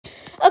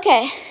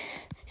Okay,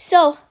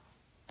 so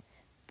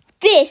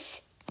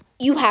this,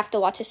 you have to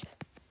watch this.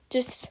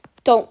 Just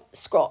don't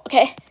scroll,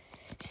 okay?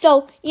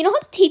 So, you know how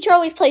the teacher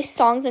always plays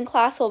songs in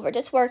class while we're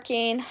just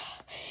working?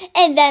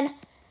 And then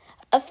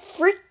a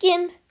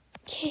freaking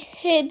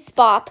Kids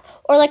Bop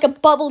or like a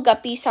Bubble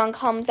Guppy song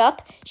comes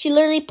up. She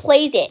literally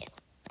plays it.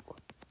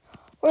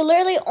 We're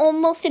literally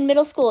almost in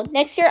middle school.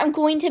 Next year, I'm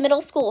going to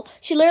middle school.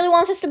 She literally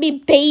wants us to be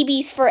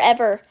babies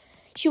forever.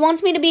 She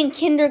wants me to be in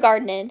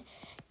kindergarten.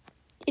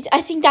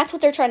 I think that's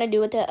what they're trying to do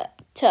with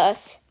to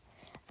us.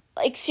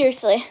 Like,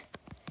 seriously.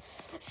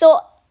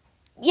 So,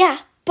 yeah,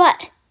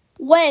 but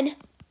when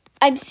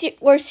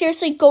we're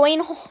seriously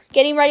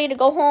getting ready to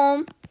go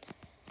home,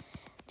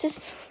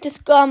 just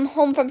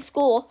home from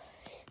school.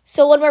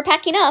 So when we're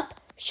packing up,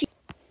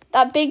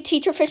 that big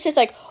teacher fish is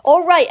like,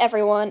 all right,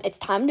 everyone, it's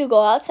time to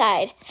go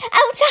outside.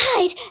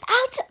 Outside!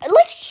 Outside!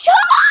 Like, shut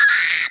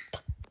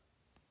up!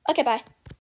 Okay, bye.